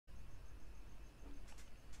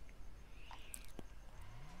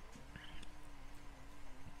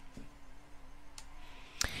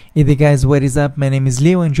Hey there guys, what is up? My name is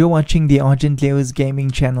Leo and you're watching the Argentleo's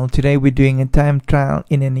gaming channel. Today we're doing a time trial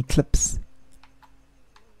in an Eclipse.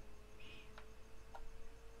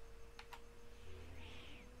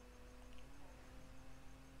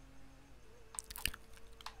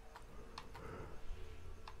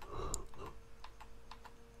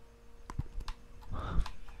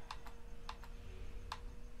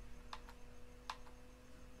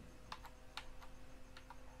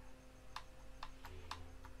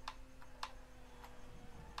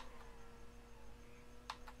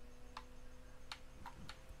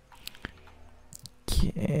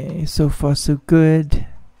 Okay, so far so good.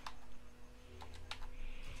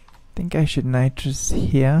 Think I should nitrous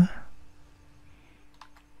here.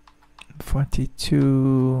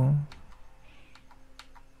 42.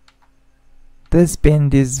 This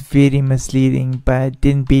bend is very misleading, but it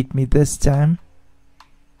didn't beat me this time.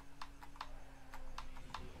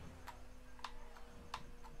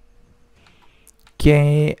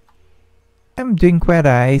 Okay, I'm doing quite a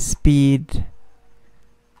high speed.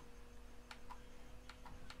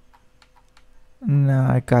 No,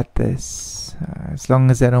 I got this. As long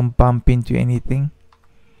as I don't bump into anything,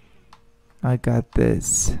 I got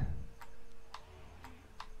this.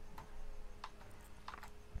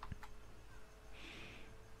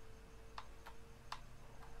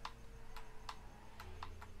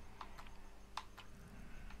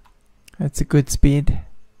 That's a good speed.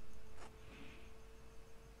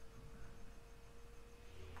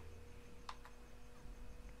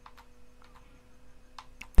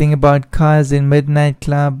 Thing about cars in Midnight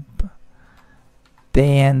Club,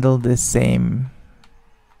 they handle the same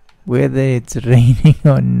whether it's raining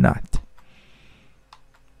or not.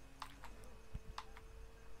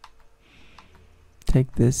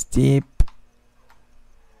 Take this deep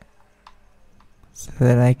so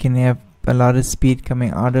that I can have a lot of speed coming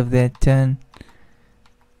out of that turn.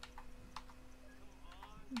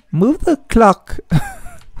 Move the clock.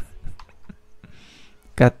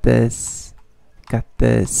 Got this. Got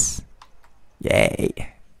this.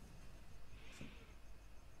 Yay.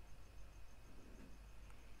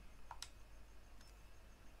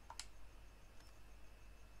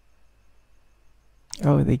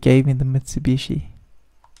 Oh, they gave me the Mitsubishi.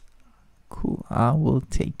 Cool. I will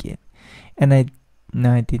take it. And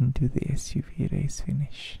no, I didn't do the SUV race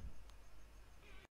finish.